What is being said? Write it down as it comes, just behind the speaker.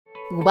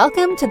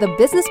Welcome to the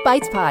Business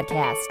Bites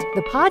Podcast,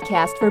 the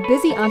podcast for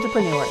busy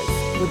entrepreneurs.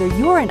 Whether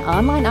you're an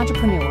online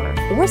entrepreneur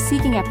or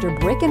seeking after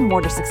brick and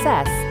mortar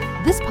success,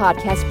 this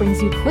podcast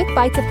brings you quick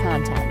bites of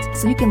content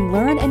so you can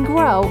learn and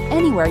grow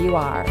anywhere you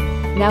are.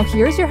 Now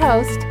here's your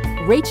host,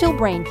 Rachel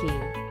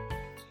Brainke.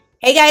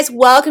 Hey guys,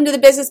 welcome to the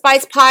Business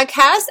Bites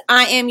Podcast.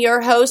 I am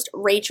your host,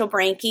 Rachel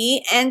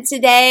Brainke, and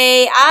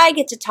today I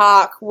get to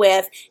talk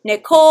with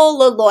Nicole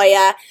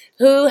LaLoya,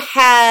 who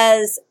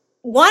has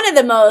one of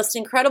the most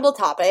incredible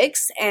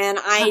topics, and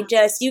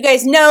you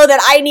guys know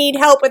that I need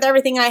help with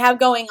everything I have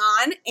going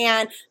on,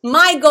 and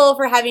my goal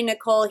for having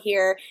Nicole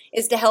here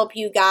is to help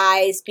you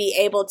guys be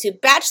able to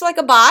batch like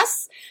a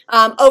boss,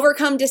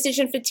 overcome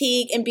decision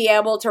fatigue, and be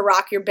able to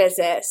rock your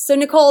business. So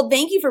Nicole,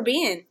 thank you for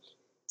being.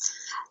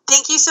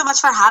 Thank you so much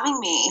for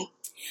having me.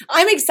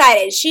 I'm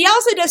excited. She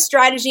also does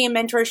strategy and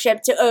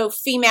mentorship to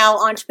female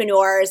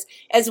entrepreneurs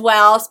as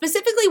well,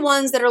 specifically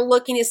ones that are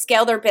looking to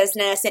scale their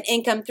business and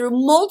income through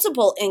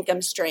multiple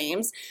income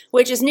streams,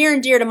 which is near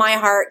and dear to my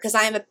heart because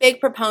I am a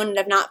big proponent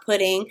of not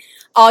putting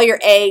all your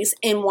eggs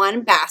in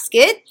one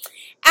basket.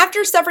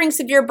 After suffering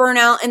severe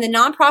burnout in the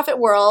nonprofit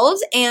world,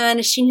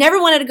 and she never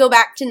wanted to go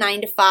back to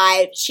 9 to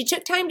 5, she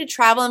took time to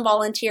travel and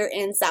volunteer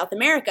in South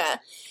America.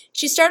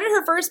 She started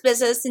her first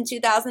business in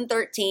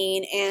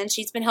 2013, and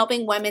she's been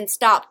helping women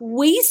stop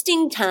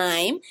wasting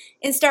time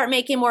and start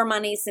making more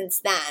money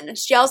since then.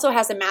 She also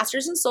has a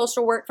master's in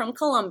social work from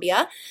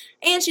Columbia,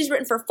 and she's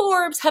written for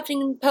Forbes,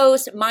 Huffington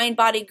Post, Mind,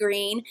 Body,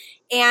 Green,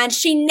 and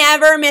she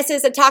never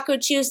misses a Taco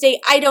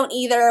Tuesday. I don't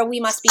either. We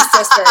must be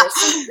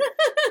sisters.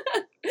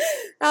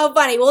 How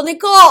funny. Well,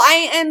 Nicole,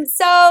 I am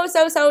so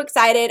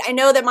excited. I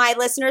know that my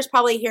listeners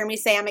probably hear me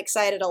say I'm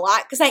excited a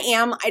lot because I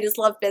am. I just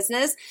love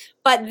business.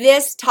 But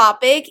this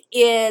topic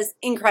is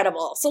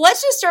incredible. So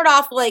let's just start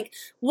off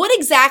what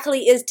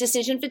exactly is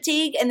decision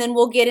fatigue? And then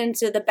we'll get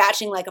into the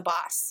batching like a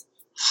boss.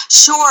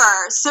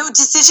 Sure. So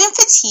decision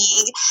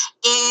fatigue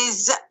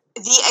is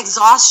the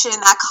exhaustion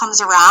that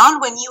comes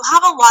around when you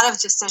have a lot of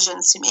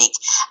decisions to make.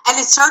 And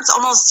it starts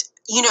almost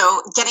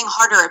getting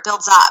harder. It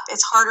builds up.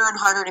 It's harder and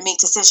harder to make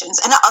decisions.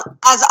 And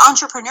as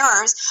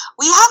entrepreneurs,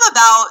 we have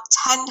about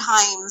 10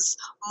 times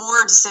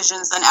more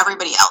decisions than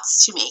everybody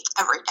else to make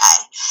every day.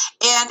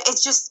 And it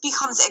just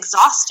becomes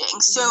exhausting.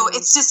 So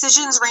it's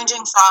decisions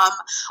ranging from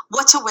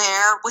what to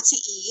wear, what to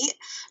eat,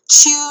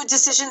 to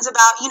decisions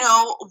about,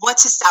 what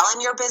to sell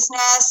in your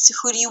business,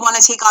 who do you want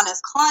to take on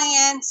as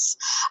clients,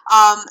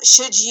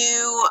 should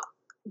you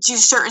do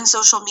certain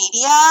social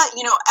media.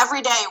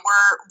 Every day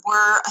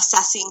we're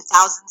assessing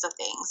thousands of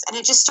things, and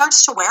it just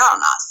starts to wear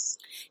on us.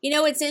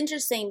 It's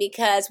interesting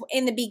because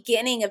in the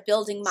beginning of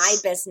building my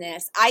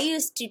business, I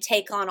used to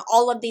take on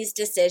all of these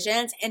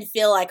decisions and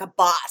feel like a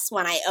boss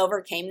when I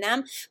overcame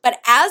them.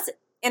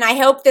 And I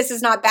hope this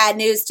is not bad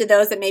news to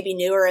those that may be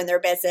newer in their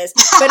business,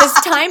 but as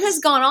time has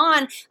gone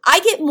on,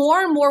 I get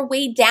more and more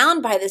weighed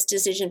down by this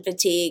decision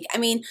fatigue. I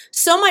mean,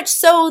 so much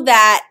so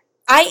that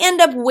I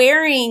end up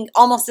wearing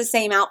almost the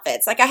same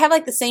outfits. I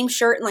have the same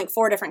shirt in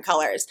 4 different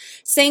colors,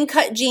 same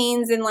cut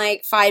jeans in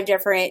 5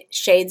 different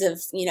shades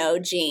of,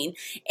 jean.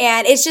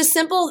 And it's just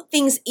simple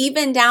things,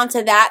 even down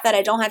to that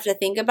I don't have to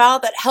think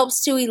about, that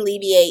helps to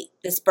alleviate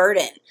this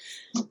burden.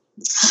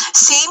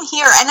 Same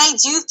here. And I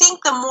do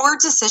think the more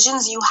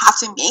decisions you have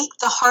to make,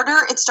 the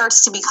harder it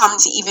starts to become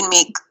to even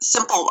make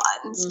simple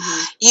ones,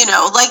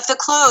 like the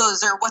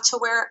clothes or what to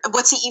wear,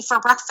 what to eat for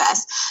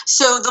breakfast.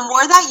 So the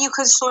more that you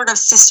could sort of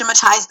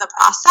systematize the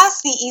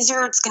process, the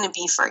easier it's going to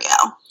be for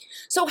you.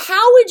 So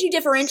how would you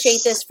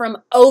differentiate this from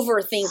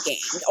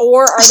overthinking,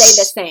 or are they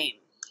the same?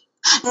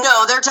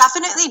 No, they're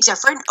definitely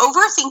different.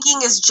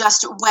 Overthinking is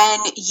just when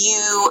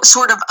you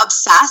sort of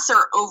obsess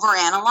or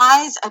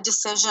overanalyze a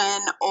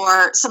decision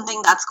or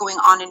something that's going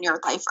on in your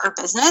life or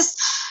business.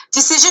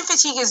 Decision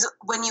fatigue is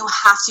when you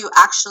have to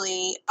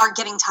actually are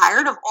getting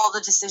tired of all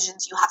the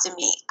decisions you have to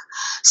make.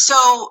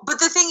 So, but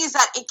the thing is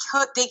that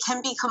they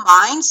can be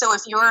combined. So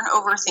if you're an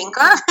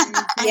overthinker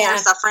and you're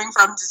suffering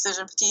from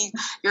decision fatigue,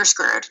 you're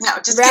screwed. No,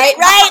 just kidding.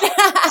 Right.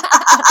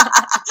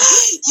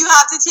 You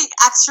have to take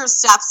extra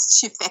steps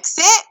to fix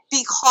it,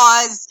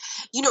 because,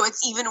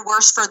 it's even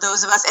worse for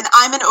those of us. And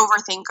I'm an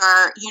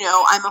overthinker,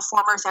 I'm a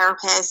former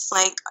therapist,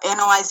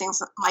 analyzing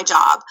my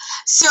job.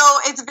 So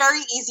it's very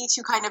easy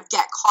to kind of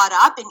get caught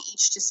up in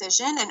each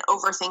decision and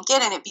overthink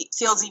it. And it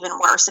feels even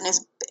worse and it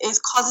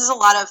causes a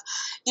lot of,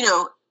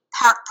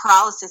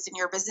 paralysis in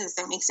your business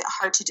and makes it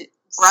hard to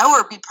grow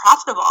or be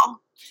profitable.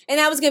 And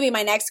that was going to be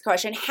my next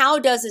question. How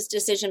does this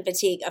decision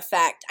fatigue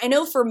affect? I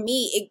know for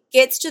me, it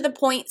gets to the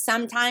point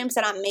sometimes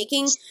that I'm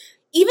making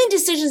even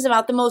decisions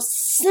about the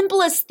most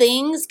simplest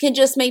things can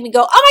just make me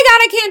go, oh my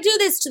God, I can't do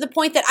this, to the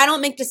point that I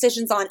don't make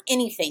decisions on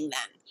anything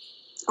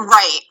then.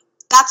 Right.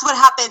 that's what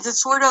happens. It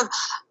sort of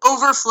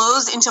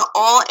overflows into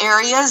all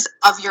areas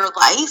of your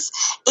life.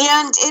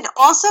 And it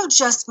also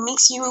just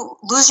makes you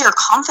lose your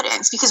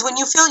confidence, because when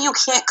you feel you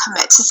can't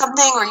commit to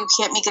something or you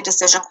can't make a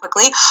decision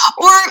quickly,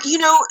 or,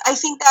 I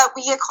think that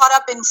we get caught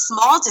up in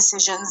small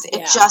decisions.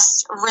 It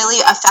just really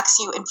affects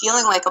you in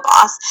feeling like a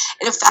boss.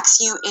 It affects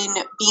you in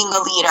being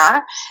a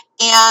leader,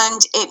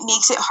 and it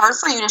makes it hard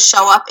for you to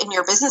show up in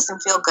your business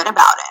and feel good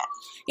about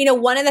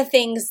it. One of the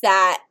things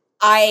that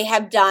I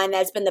have done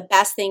that's been the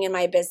best thing in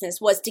my business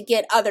was to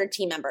get other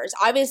team members.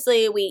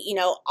 Obviously,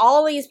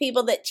 all these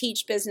people that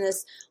teach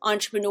business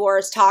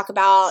entrepreneurs talk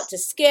about to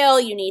scale,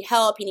 you need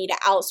help, you need to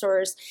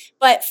outsource.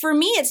 But for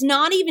me, it's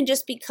not even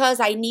just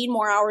because I need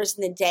more hours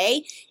in the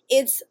day.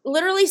 It's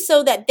literally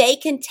so that they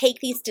can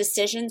take these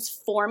decisions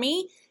for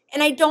me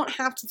and I don't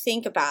have to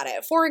think about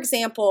it. For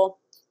example,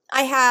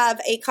 I have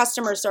a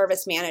customer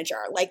service manager.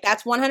 Like,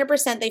 that's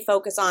 100% they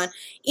focus on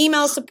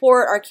email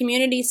support, our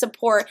community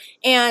support,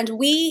 and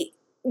we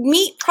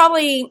meet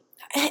probably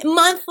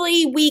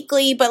monthly,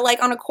 weekly, but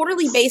like on a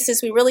quarterly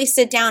basis, we really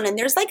sit down and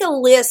there's like a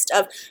list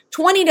of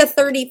 20 to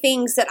 30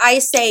 things that I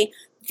say,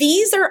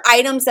 these are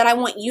items that I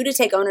want you to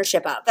take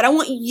ownership of, that I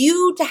want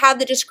you to have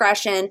the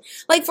discretion.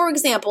 Like, for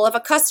example, if a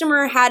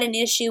customer had an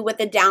issue with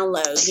a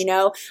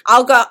download,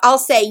 I'll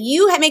say,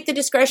 you make the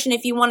discretion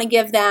if you want to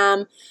give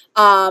them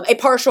a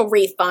partial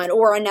refund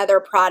or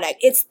another product.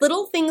 It's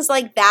little things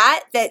like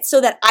that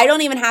so that I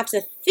don't even have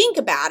to think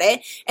about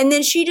it. And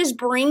then she just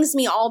brings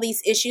me all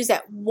these issues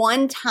at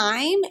one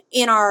time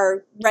in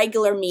our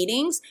regular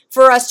meetings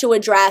for us to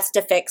address,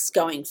 to fix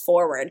going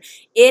forward.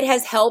 It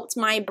has helped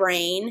my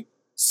brain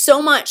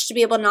so much to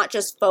be able to not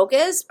just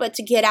focus, but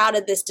to get out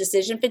of this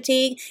decision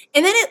fatigue.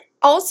 And then it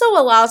also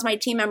allows my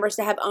team members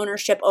to have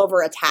ownership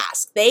over a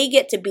task. They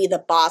get to be the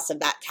boss of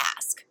that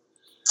task.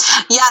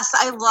 Yes,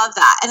 I love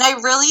that. And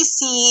I really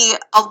see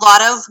a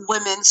lot of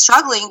women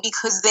struggling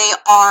because they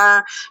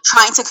are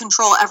trying to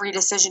control every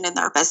decision in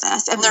their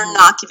business and they're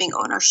not giving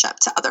ownership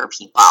to other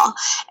people.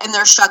 And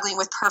they're struggling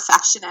with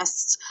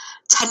perfectionist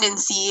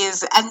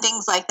tendencies and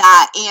things like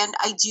that. And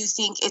I do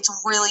think it's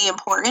really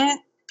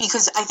important,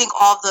 because I think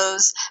all of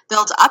those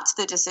build up to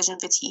the decision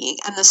fatigue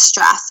and the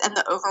stress and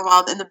the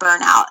overwhelm and the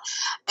burnout,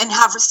 and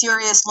have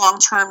serious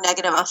long-term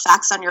negative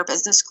effects on your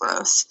business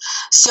growth.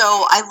 So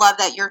I love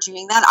that you're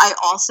doing that. I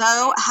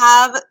also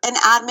have an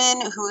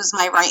admin who's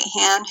my right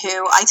hand,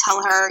 who I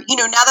tell her,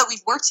 now that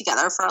we've worked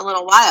together for a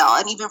little while,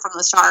 and even from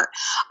the start,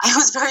 I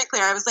was very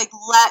clear. I was like,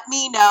 let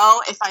me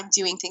know if I'm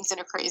doing things in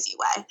a crazy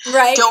way.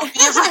 Right. Don't be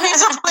afraid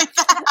to point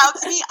that out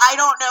to me. I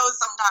don't know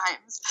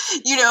sometimes.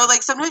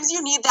 Like sometimes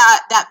you need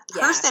that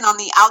person on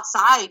the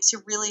outside to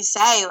really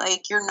say,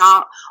 like, you're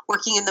not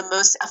working in the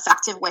most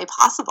effective way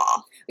possible.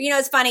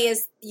 It's funny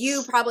is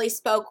you probably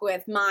spoke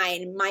with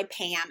my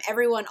Pam.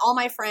 Everyone, all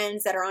my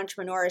friends that are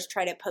entrepreneurs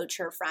try to poach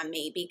her from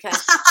me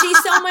because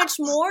she's so much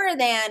more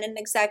than an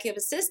executive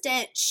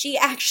assistant. She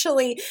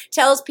actually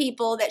tells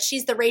people that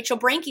she's the Rachel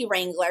Branke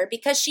Wrangler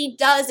because she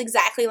does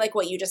exactly like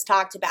what you just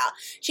talked about.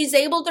 She's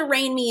able to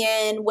rein me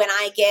in when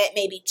I get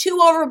maybe too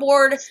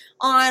overboard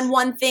on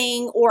one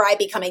thing or I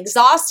become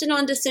exhausted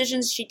on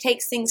decisions. She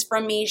takes things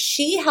from me.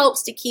 She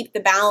helps to keep the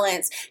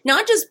balance,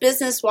 not just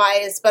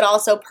business-wise, but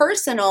also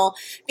personal,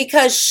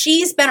 because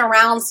she's been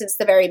around since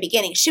the very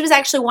beginning. She was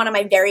actually one of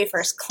my very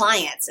first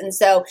clients. And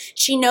so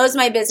she knows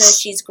my business.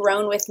 She's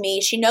grown with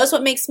me. She knows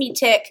what makes me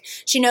tick.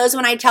 She knows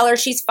when I tell her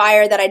she's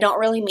fired that I don't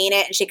really mean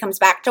it. And she comes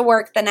back to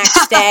work the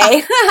next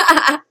day.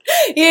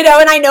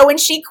 And I know when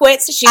she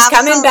quits, she's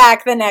coming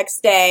back the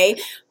next day.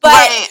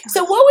 But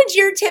So what would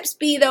your tips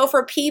be, though,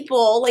 for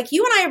people like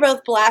you and I are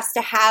both blessed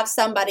to have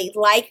somebody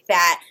like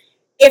that?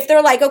 If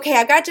they're like, okay,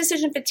 I've got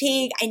decision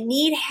fatigue, I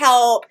need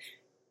help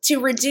to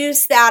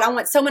reduce that, I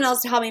want someone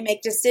else to help me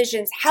make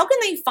decisions, how can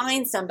they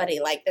find somebody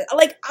like this?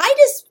 Like, I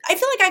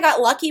feel like I got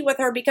lucky with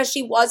her because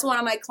she was one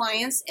of my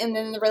clients, and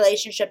then the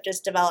relationship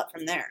just developed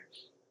from there.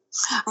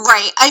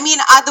 Right. I mean,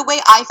 the way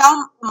I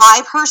found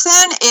my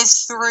person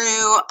is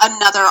through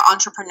another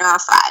entrepreneur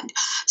friend.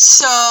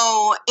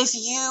 So if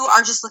you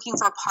are just looking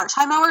for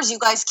part-time hours, you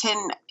guys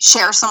can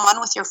share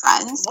someone with your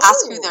friends,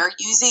 ask who they're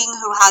using,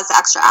 who has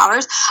extra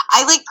hours.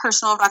 I like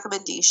personal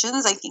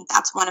recommendations. I think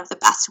that's one of the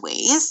best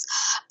ways.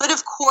 But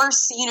of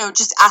course,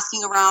 just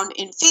asking around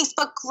in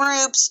Facebook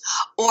groups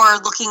or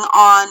looking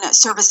on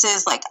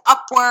services like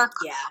Upwork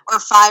or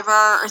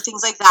Fiverr or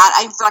things like that.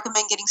 I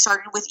recommend getting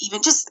started with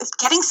even just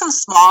getting some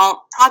small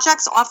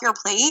projects off your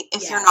plate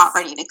if you're not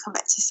ready to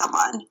commit to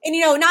someone.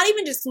 And, not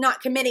even just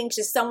not committing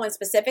to someone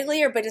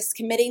specifically, but just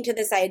committing to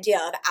this idea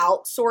of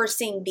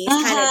outsourcing these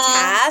kind of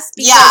tasks.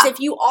 Because if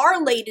you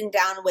are laden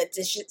down with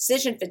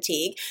decision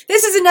fatigue,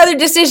 this is another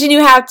decision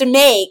you have to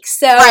make.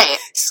 So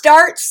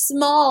start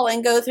small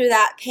and go through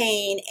that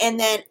pain. And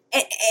then,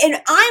 and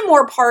I'm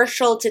more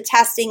partial to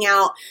testing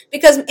out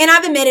because, and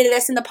I've admitted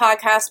this in the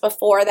podcast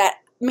before, that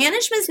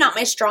management is not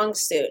my strong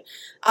suit.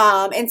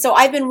 And so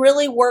I've been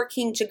really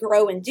working to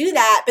grow and do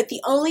that. But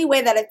the only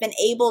way that I've been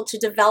able to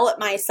develop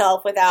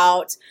myself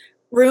without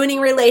ruining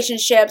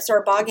relationships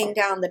or bogging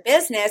down the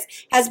business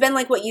has been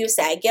like what you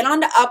say. Get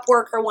onto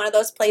Upwork or one of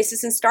those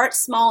places and start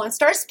small and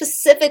start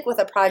specific with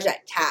a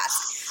project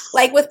task.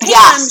 Like with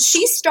Pam,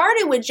 she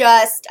started with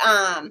just,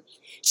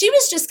 she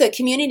was just a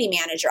community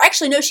manager.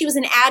 Actually, no, she was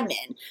an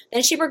admin.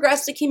 Then she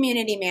progressed to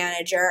community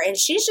manager, and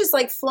she's just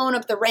like flown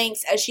up the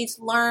ranks as she's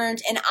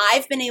learned, and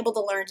I've been able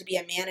to learn to be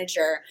a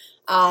manager.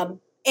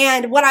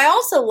 And what I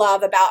also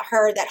love about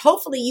her that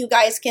hopefully you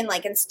guys can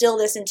like instill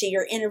this into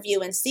your interview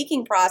and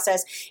seeking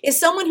process is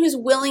someone who's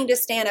willing to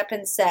stand up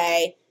and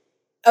say,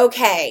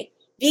 okay,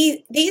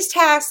 these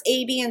tasks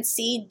A, B, and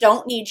C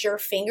don't need your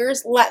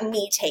fingers. Let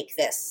me take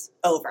this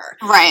over.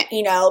 Right.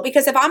 You know,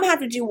 because if I'm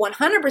having to do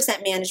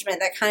 100%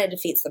 management, that kind of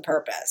defeats the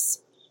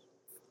purpose.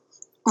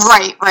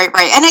 Right.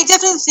 And I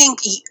definitely think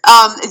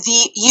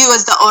you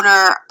as the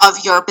owner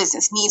of your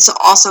business needs to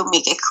also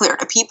make it clear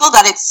to people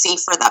that it's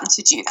safe for them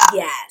to do that.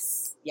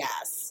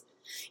 Yes.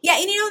 Yeah,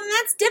 and and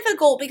that's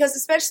difficult because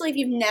especially if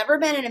you've never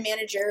been in a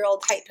managerial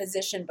type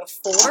position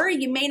before,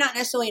 you may not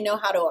necessarily know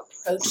how to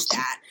approach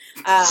that.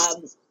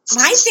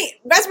 I think,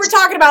 as we're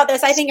talking about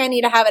this, I think I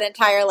need to have an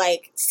entire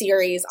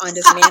series on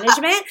just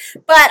management.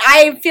 But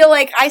I feel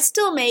like I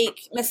still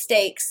make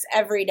mistakes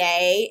every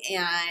day,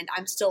 and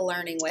I'm still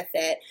learning with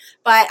it.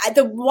 But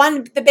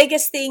the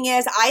biggest thing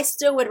is I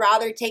still would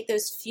rather take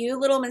those few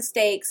little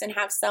mistakes and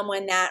have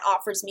someone that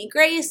offers me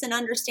grace and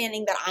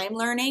understanding that I'm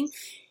learning,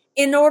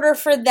 in order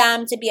for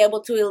them to be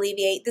able to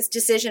alleviate this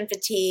decision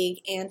fatigue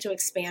and to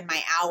expand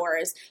my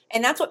hours.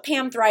 And that's what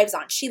Pam thrives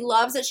on. She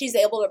loves that she's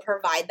able to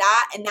provide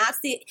that. And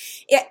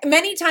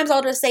many times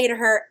I'll just say to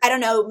her, I don't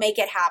know, make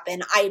it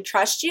happen. I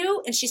trust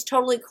you. And she's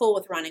totally cool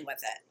with running with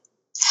it.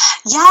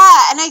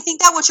 Yeah, and I think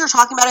that what you're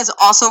talking about is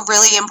also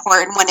really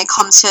important when it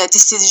comes to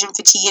decision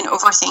fatigue and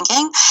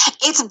overthinking.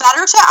 It's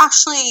better to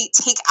actually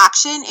take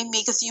action and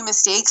make a few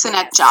mistakes and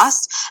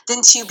adjust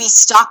than to be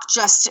stuck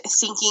just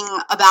thinking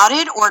about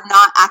it or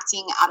not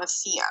acting out of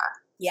fear.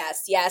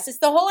 Yes. It's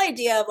the whole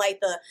idea of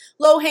the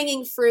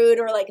low-hanging fruit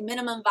or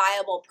minimum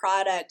viable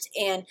product.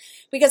 And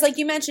because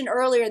you mentioned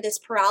earlier, this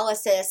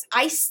paralysis,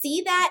 I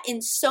see that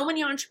in so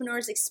many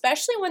entrepreneurs,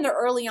 especially when they're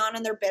early on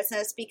in their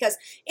business, because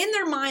in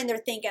their mind, they're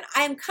thinking,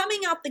 I am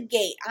coming out the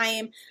gate. I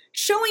am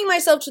showing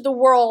myself to the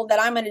world that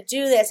I'm going to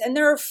do this. And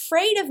they're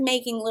afraid of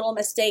making little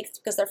mistakes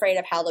because they're afraid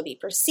of how they'll be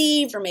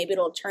perceived, or maybe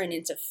it'll turn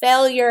into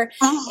failure.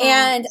 Mm-hmm.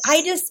 And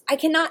I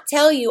cannot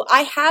tell you,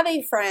 I have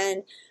a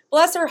friend,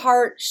 bless her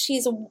heart,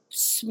 she's a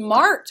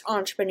smart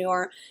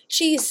entrepreneur.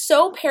 She's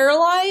so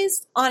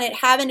paralyzed on it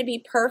having to be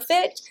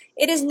perfect.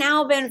 It has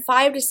now been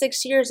 5 to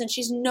 6 years, and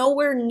she's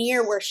nowhere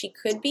near where she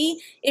could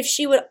be if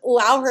she would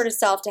allow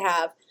herself to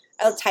have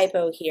a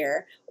typo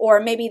here,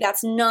 or maybe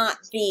that's not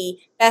the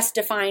best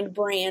defined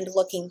brand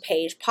looking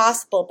page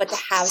possible, but to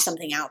have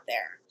something out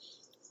there.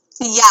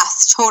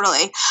 Yes,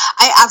 totally.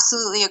 I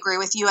absolutely agree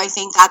with you. I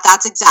think that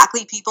that's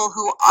exactly people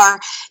who are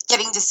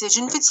getting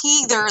decision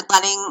fatigue. They're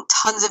letting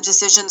tons of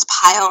decisions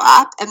pile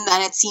up, and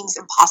then it seems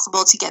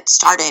impossible to get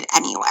started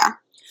anywhere.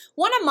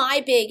 One of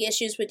my big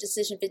issues with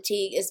decision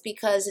fatigue is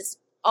because it's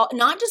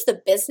not just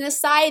the business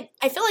side.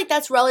 I feel like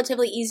that's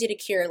relatively easy to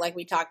cure, like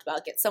we talked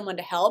about, get someone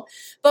to help.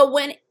 But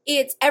when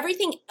it's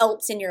everything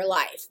else in your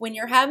life, when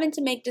you're having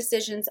to make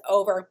decisions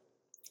over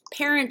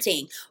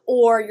parenting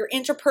or your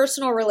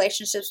interpersonal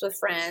relationships with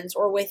friends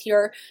or with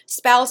your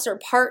spouse or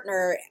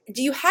partner,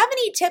 do you have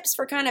any tips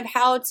for kind of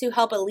how to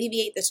help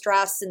alleviate the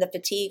stress and the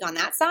fatigue on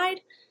that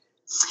side?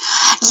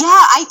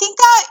 Yeah, I think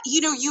that,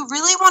 you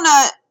really want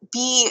to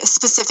be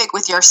specific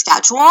with your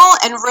schedule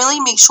and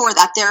really make sure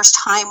that there's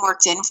time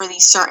worked in for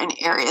these certain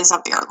areas of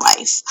your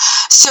life.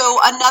 So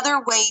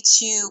another way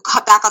to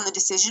cut back on the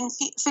decision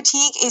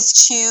fatigue is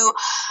to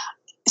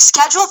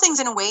schedule things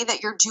in a way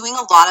that you're doing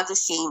a lot of the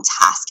same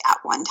task at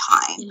one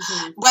time,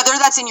 whether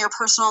that's in your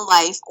personal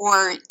life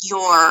or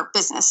your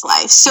business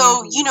life.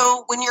 So,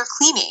 when you're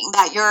cleaning,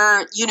 that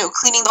you're,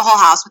 cleaning the whole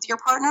house with your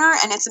partner,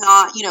 and it's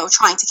not,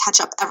 trying to catch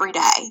up every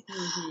day.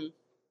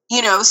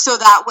 So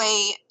that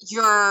way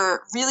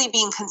you're really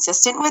being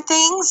consistent with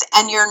things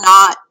and you're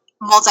not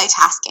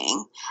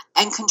multitasking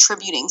and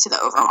contributing to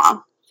the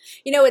overwhelm.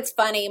 It's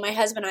funny. My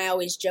husband and I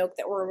always joke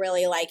that we're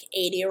really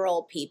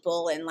 80-year-old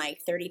people in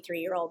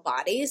 33-year-old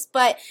bodies.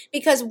 But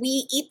because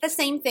we eat the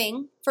same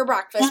thing for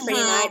breakfast pretty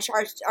much,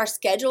 our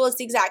schedule is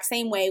the exact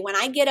same way. When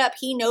I get up,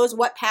 he knows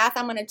what path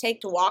I'm going to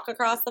take to walk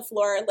across the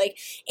floor.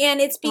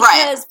 And it's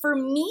because for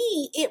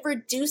me, it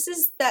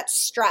reduces that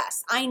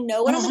stress. I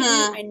know what I'm going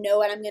to do. I know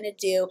what I'm going to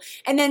do.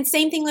 And then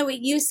same thing like what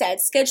you said,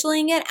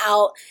 scheduling it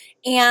out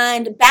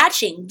and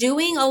batching,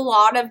 doing a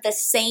lot of the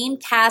same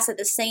tasks at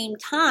the same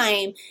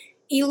time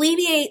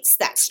alleviates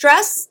that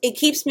stress. It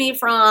keeps me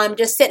from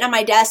just sitting at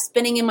my desk,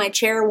 spinning in my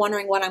chair,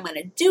 wondering what I'm going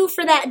to do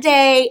for that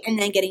day, and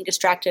then getting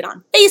distracted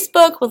on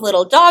Facebook with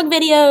little dog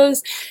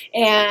videos.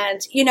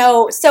 And,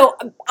 so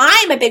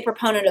I'm a big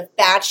proponent of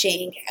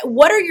batching.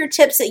 What are your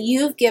tips that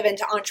you've given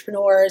to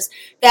entrepreneurs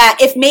that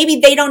if maybe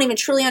they don't even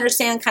truly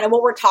understand kind of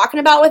what we're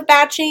talking about with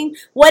batching,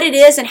 what it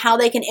is and how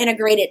they can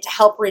integrate it to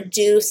help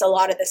reduce a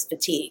lot of this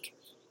fatigue?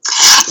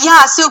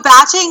 Yeah, so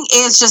batching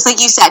is just like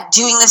you said,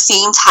 doing the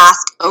same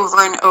task over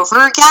and over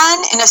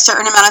again in a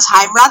certain amount of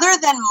time rather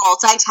than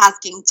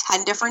multitasking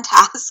 10 different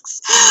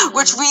tasks,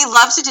 which we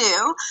love to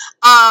do,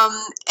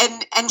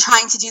 and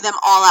trying to do them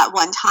all at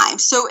one time.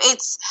 So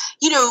it's,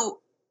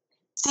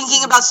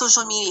 thinking about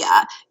social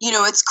media,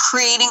 it's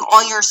creating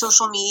all your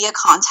social media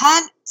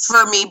content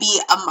for maybe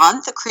a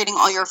month, creating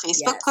all your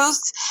Facebook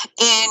posts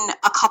in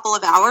a couple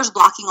of hours,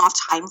 blocking off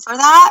time for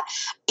that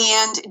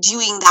and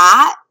doing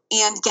that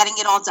and getting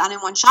it all done in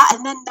one shot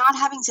and then not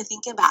having to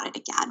think about it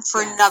again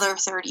for another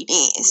 30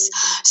 days.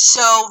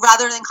 So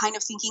rather than kind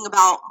of thinking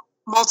about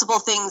multiple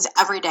things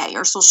every day,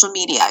 your social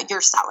media, your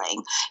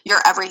selling, your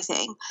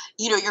everything,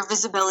 your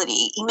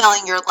visibility,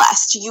 emailing your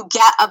list, you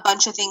get a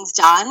bunch of things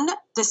done,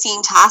 the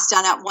same task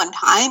done at one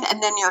time,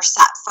 and then you're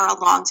set for a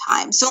long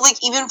time. So like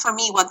even for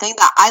me, one thing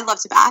that I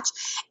love to batch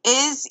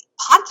is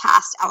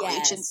podcast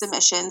outreach and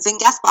submissions and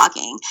guest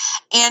blogging.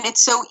 And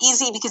it's so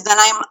easy because then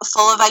I'm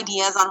full of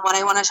ideas on what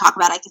I want to talk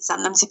about. I can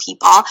send them to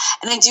people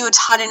and I do a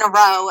ton in a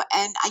row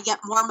and I get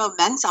more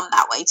momentum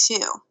that way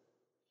too.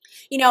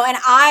 And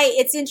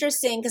it's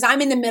interesting because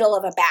I'm in the middle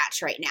of a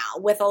batch right now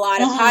with a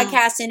lot of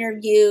podcast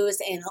interviews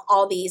and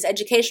all these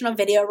educational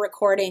video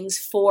recordings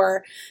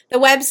for the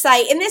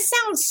website. And this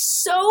sounds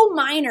so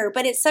minor,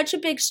 but it's such a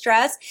big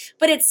stress.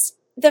 But it's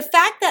the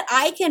fact that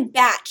I can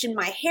batch and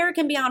my hair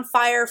can be on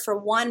fire for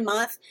 1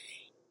 month.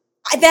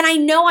 Then I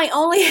know I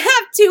only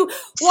have to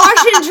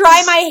wash and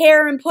dry my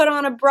hair and put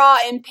on a bra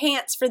and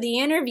pants for the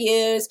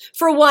interviews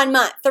for 1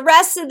 month. The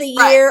rest of the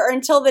year or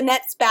until the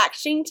next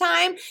batching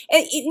time.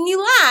 And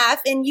you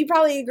laugh, and you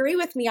probably agree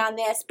with me on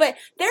this, but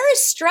there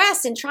is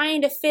stress in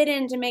trying to fit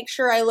in to make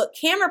sure I look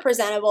camera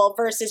presentable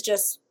versus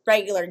just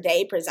regular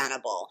day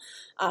presentable.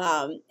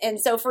 And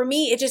so for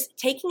me, it just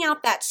taking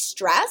out that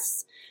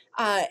stress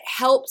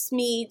helps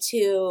me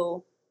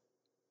to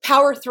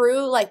power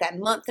through like that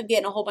month of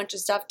getting a whole bunch of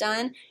stuff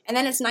done. And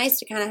then it's nice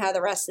to kind of have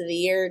the rest of the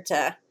year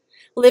to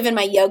live in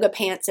my yoga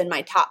pants and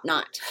my top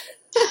knot.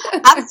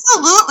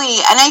 Absolutely.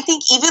 And I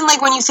think even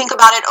like when you think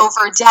about it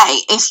over a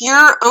day, if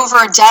you're over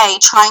a day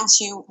trying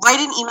to write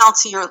an email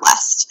to your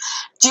list,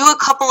 do a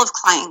couple of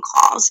client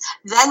calls,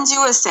 then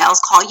do a sales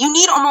call, you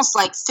need almost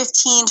like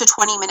 15 to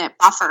 20 minute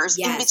buffers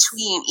in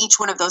between each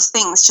one of those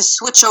things to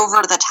switch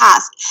over the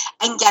task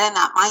and get in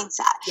that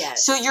mindset.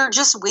 So you're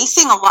just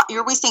wasting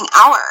you're wasting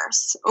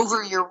hours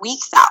over your week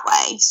that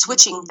way,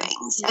 switching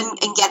things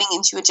and getting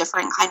into a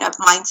different kind of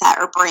mindset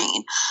or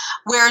brain.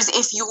 Whereas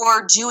if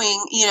you're doing,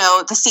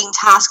 the same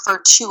task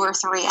for 2 or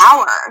 3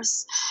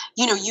 hours,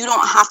 you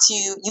don't have to,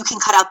 you can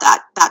cut out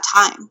that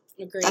time.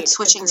 Agreed. That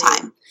switching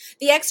time.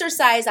 The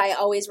exercise I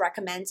always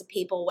recommend to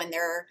people when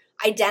they're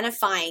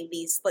identifying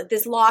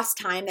this lost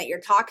time that you're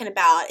talking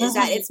about is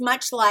that it's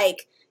much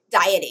like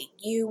dieting.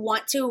 You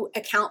want to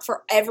account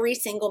for every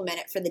single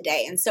minute for the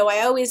day. And so I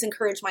always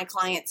encourage my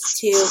clients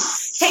to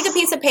take a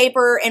piece of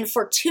paper and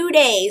for 2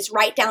 days,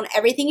 write down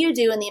everything you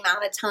do and the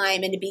amount of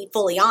time and to be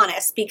fully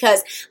honest.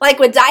 Because like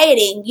with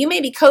dieting, you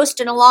may be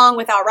coasting along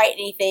without writing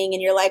anything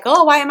and you're like,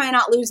 oh, why am I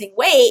not losing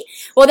weight?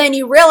 Well, then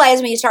you realize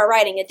when you start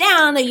writing it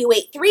down that you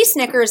ate 3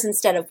 Snickers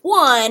instead of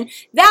 1.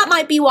 That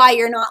might be why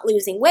you're not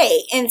losing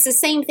weight. And it's the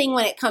same thing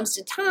when it comes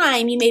to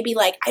time. You may be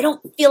like, I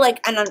don't feel like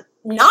I'm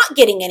not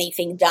getting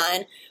anything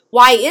done.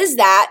 Why is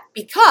that?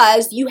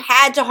 Because you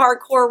had to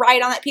hardcore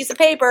write on that piece of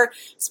paper,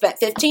 spent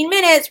 15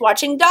 minutes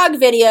watching dog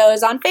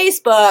videos on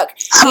Facebook,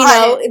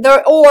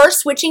 or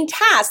switching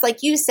tasks,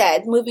 like you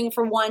said, moving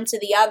from one to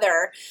the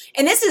other.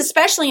 And this is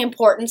especially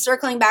important,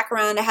 circling back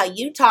around to how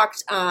you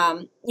talked,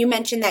 you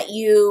mentioned that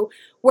you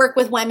work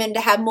with women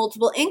to have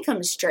multiple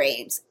income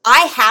streams.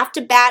 I have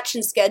to batch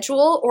and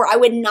schedule or I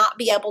would not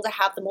be able to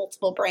have the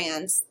multiple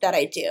brands that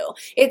I do.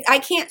 I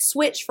can't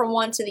switch from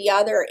one to the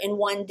other in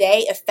one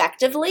day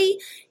effectively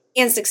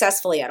and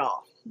successfully at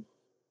all.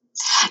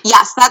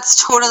 Yes,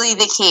 that's totally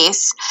the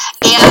case.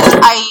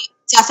 And I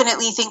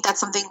definitely think that's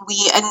something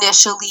we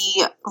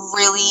initially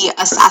really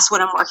assess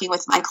when I'm working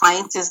with my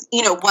clients is,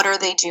 what are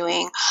they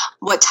doing?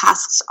 What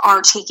tasks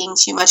are taking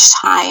too much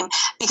time?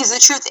 Because the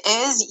truth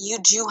is you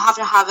do have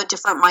to have a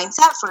different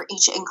mindset for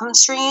each income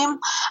stream.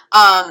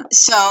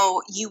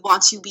 So you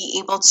want to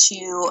be able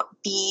to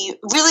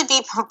really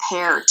be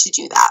prepared to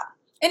do that.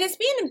 And it's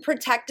being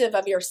protective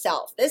of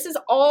yourself. This is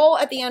all,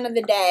 at the end of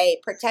the day,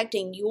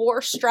 protecting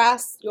your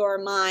stress, your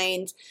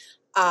mind.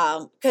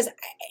 Because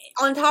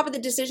on top of the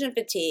decision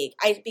fatigue,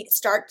 I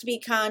start to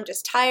become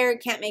just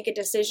tired, can't make a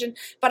decision.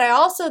 But I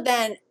also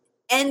then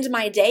end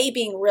my day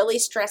being really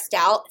stressed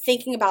out,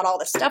 thinking about all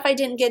the stuff I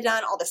didn't get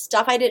done, all the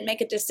stuff I didn't make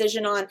a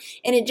decision on.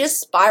 And it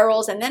just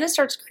spirals. And then it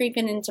starts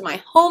creeping into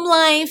my home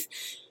life.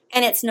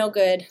 And it's no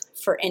good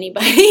for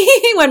anybody.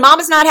 When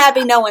mama's not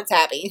happy, no one's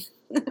happy.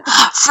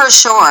 For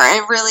sure.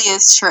 It really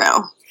is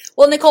true.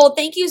 Well, Nicole,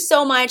 thank you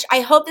so much.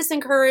 I hope this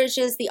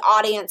encourages the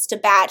audience to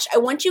batch. I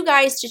want you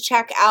guys to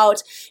check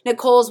out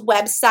Nicole's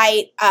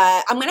website.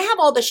 I'm going to have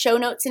all the show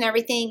notes and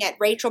everything at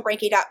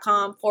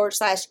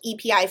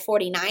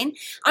rachelbrinke.com/EPI49.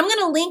 I'm going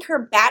to link her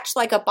Batch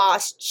Like a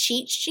Boss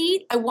cheat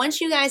sheet. I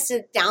want you guys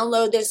to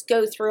download this,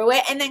 go through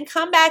it, and then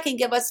come back and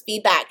give us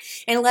feedback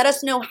and let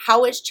us know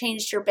how it's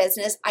changed your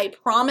business. I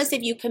promise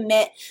if you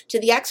commit to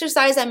the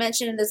exercise I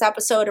mentioned in this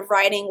episode of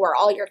writing where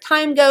all your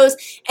time goes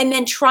and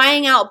then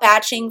trying out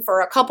batching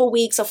for a couple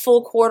weeks, a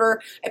full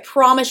quarter, I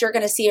promise you're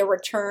going to see a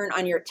return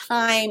on your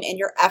time and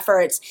your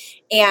efforts.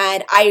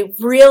 And I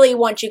really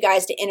want you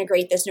guys to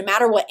integrate this. No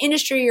matter what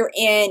industry you're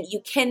in,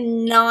 you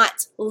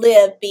cannot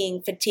live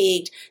being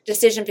fatigued,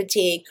 decision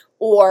fatigue,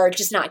 or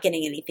just not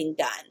getting anything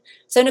done.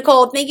 So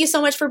Nicole, thank you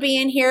so much for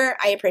being here.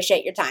 I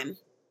appreciate your time.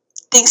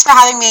 Thanks for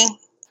having me.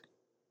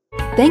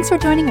 Thanks for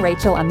joining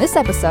Rachel on this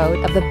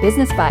episode of The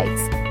Business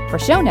Bites. For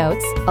show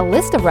notes, a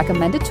list of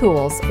recommended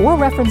tools, or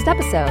referenced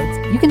episodes,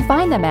 you can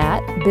find them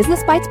at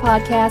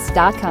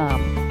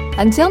businessbitespodcast.com.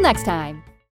 Until next time.